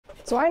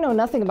So I know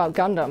nothing about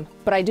Gundam,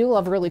 but I do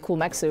love really cool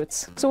mech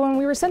suits. So when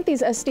we were sent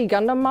these SD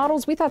Gundam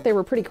models, we thought they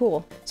were pretty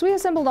cool. So we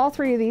assembled all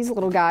three of these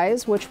little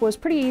guys, which was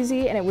pretty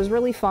easy and it was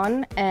really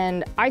fun,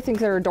 and I think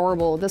they're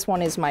adorable. This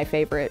one is my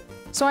favorite.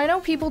 So I know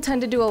people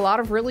tend to do a lot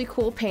of really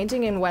cool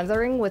painting and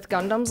weathering with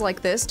Gundams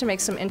like this to make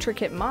some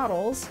intricate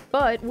models,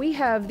 but we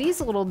have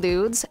these little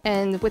dudes,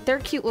 and with their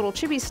cute little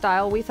chibi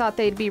style, we thought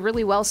they'd be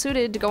really well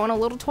suited to go in a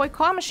little toy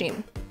claw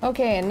machine.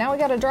 Okay, and now we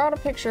gotta draw out a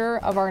picture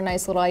of our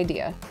nice little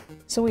idea.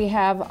 So we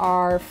have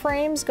our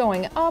frames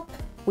going up,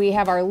 we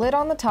have our lid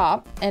on the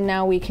top, and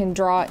now we can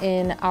draw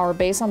in our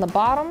base on the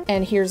bottom.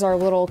 And here's our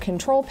little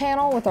control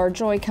panel with our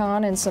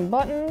Joy-Con and some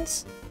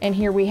buttons. And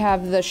here we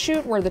have the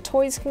chute where the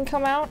toys can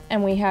come out,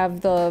 and we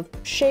have the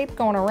shape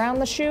going around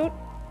the chute.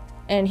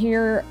 And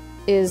here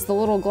is the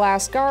little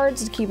glass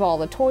guards to keep all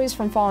the toys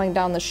from falling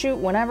down the chute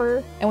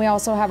whenever. And we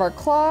also have our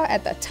claw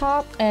at the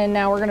top, and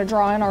now we're gonna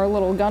draw in our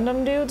little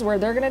Gundam dudes where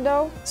they're gonna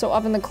go. So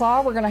up in the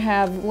claw, we're gonna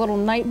have little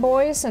Night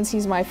Boy, since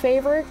he's my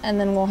favorite, and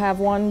then we'll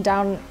have one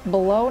down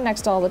below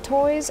next to all the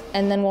toys,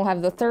 and then we'll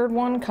have the third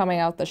one coming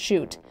out the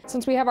chute.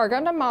 Since we have our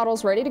Gundam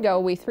models ready to go,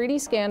 we 3D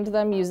scanned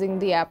them using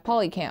the app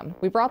Polycam.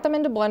 We brought them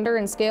into Blender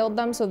and scaled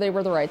them so they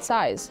were the right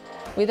size.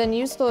 We then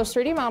used those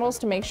 3D models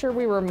to make sure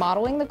we were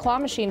modeling the claw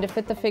machine to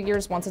fit the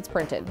figures once it's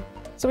printed.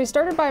 So we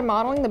started by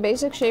modeling the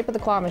basic shape of the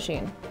claw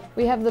machine.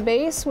 We have the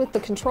base with the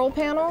control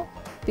panel,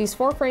 these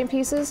 4 frame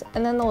pieces,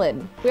 and then the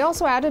lid. We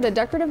also added a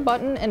decorative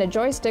button and a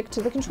joystick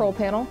to the control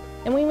panel,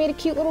 and we made a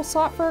cute little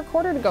slot for a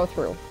quarter to go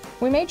through.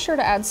 We made sure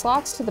to add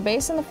slots to the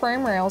base and the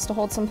frame rails to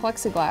hold some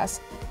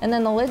plexiglass, and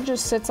then the lid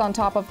just sits on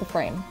top of the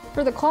frame.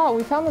 For the claw,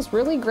 we found this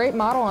really great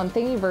model on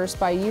Thingiverse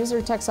by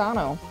user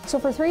Texano. So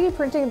for 3D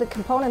printing the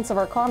components of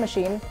our claw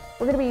machine,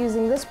 we're going to be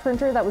using this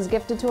printer that was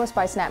gifted to us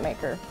by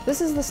Snapmaker.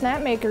 This is the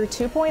Snapmaker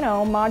 2.0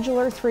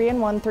 Modular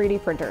 3-in-1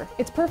 3D printer.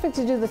 It's perfect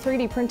to do the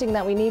 3D printing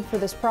that we need for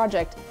this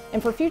project,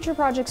 and for future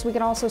projects we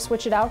can also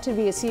switch it out to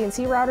be a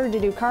CNC router to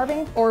do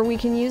carving, or we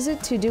can use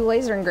it to do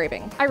laser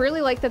engraving. I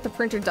really like that the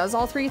printer does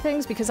all 3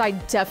 things because I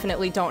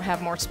definitely don't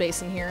have more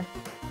space in here.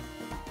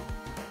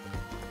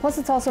 Plus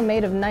it's also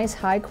made of nice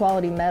high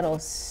quality metal,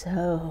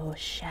 so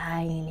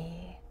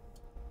shiny.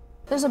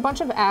 There's a bunch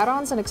of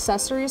add-ons and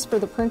accessories for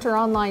the printer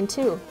online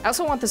too. I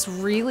also want this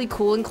really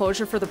cool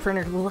enclosure for the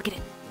printer. Look at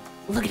it.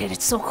 Look at it,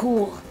 it's so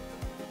cool.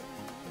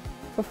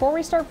 Before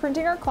we start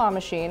printing our claw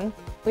machine,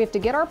 we have to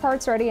get our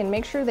parts ready and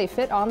make sure they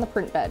fit on the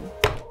print bed.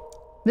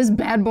 This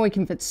bad boy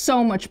can fit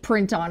so much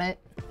print on it.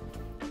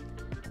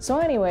 So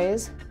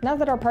anyways, now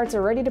that our parts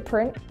are ready to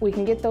print, we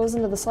can get those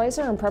into the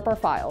slicer and prep our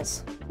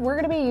files. We're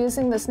going to be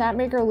using the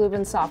Snapmaker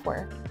Lubin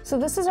software. So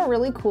this is a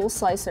really cool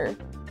slicer.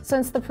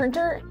 Since the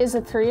printer is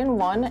a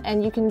 3-in-1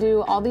 and you can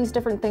do all these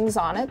different things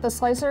on it, the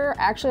slicer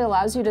actually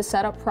allows you to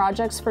set up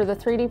projects for the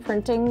 3D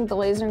printing, the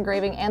laser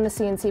engraving, and the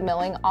CNC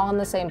milling all in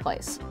the same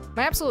place.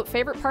 My absolute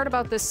favorite part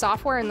about this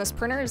software and this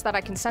printer is that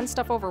I can send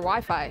stuff over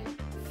Wi-Fi.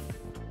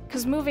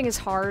 Because moving is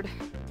hard.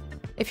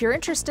 If you're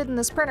interested in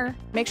this printer,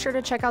 make sure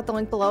to check out the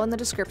link below in the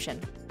description.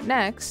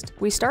 Next,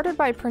 we started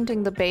by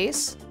printing the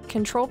base,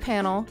 control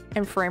panel,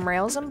 and frame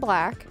rails in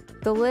black,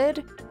 the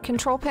lid,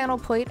 control panel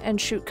plate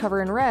and chute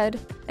cover in red,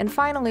 and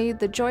finally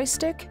the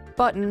joystick,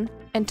 button,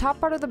 and top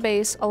part of the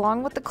base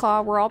along with the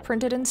claw were all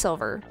printed in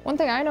silver. One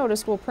thing I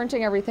noticed while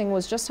printing everything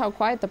was just how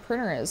quiet the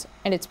printer is,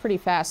 and it's pretty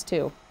fast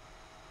too.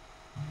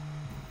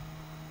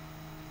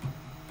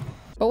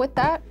 But with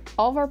that,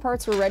 all of our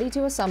parts were ready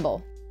to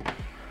assemble.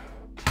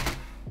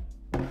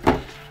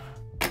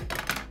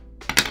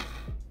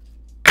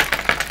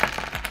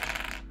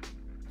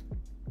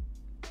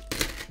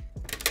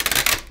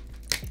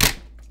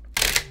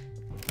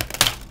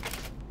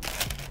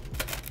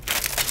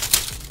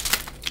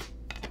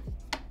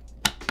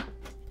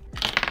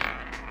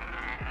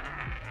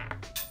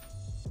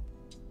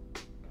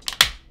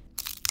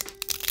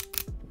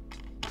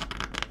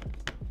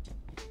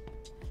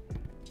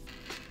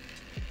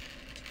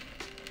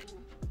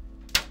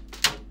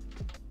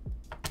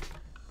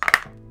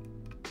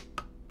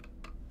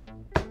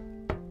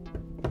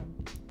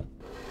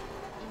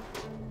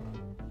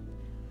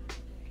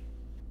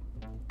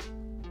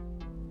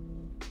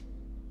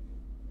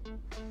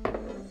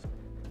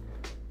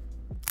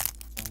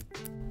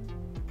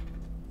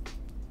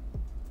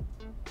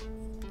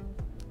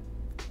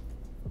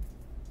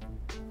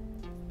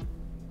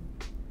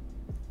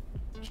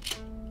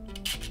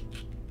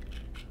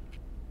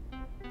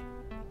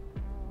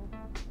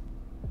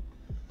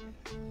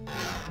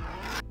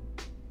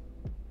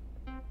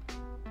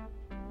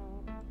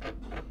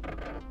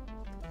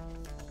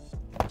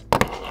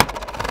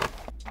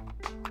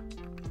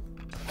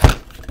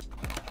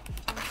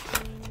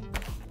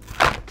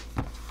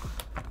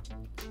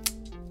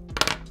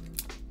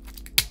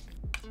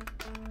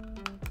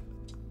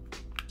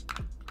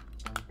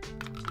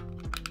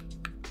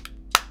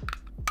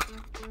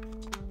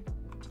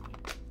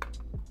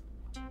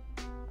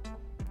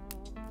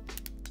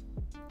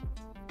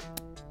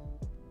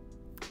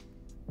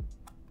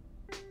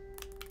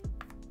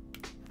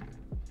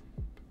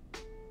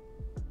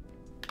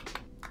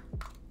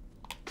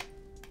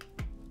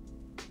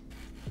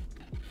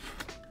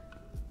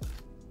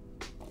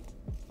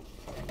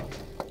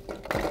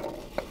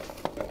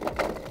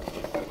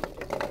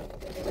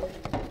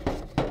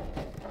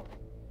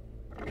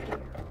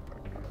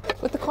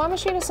 claw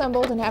machine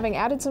assembled and having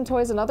added some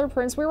toys and other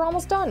prints, we were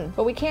almost done.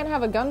 But we can't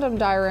have a Gundam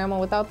diorama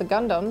without the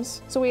Gundams,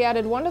 so we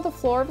added one to the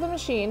floor of the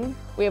machine,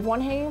 we have one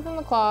hanging from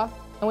the claw,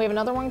 and we have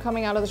another one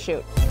coming out of the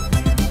chute.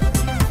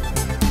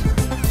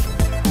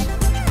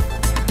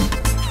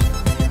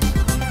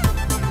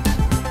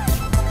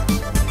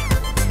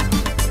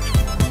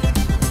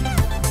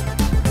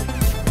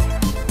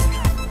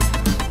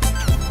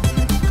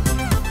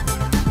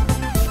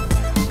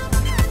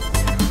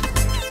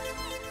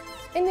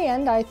 In the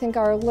end, I think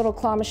our little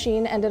claw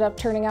machine ended up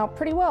turning out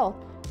pretty well.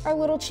 Our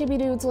little chibi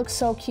dudes look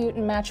so cute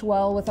and match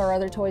well with our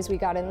other toys we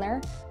got in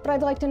there. But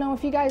I'd like to know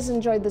if you guys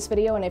enjoyed this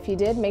video, and if you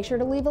did, make sure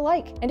to leave a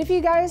like. And if you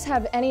guys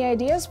have any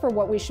ideas for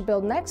what we should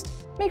build next,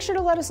 make sure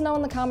to let us know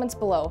in the comments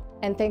below.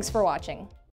 And thanks for watching.